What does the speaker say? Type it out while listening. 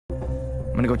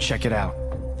I'm gonna go check it out.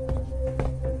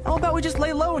 How about we just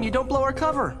lay low and you don't blow our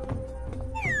cover?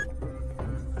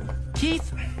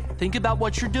 Keith, think about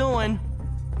what you're doing.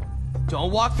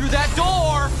 Don't walk through that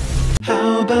door!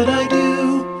 How about I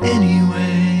do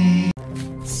anyway?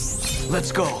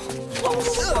 Let's go.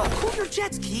 Cool your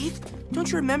jets, Keith. Don't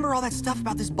you remember all that stuff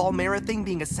about this Balmera thing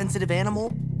being a sensitive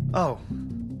animal? Oh,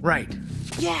 right.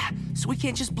 Yeah, so we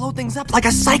can't just blow things up like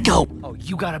a psycho. Oh,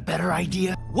 you got a better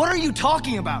idea? What are you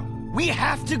talking about? We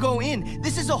have to go in.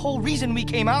 This is the whole reason we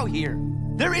came out here.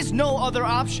 There is no other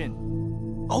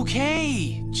option.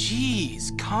 Okay,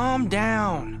 jeez, calm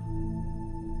down.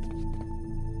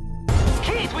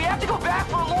 Keith, we have to go back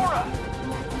for Laura.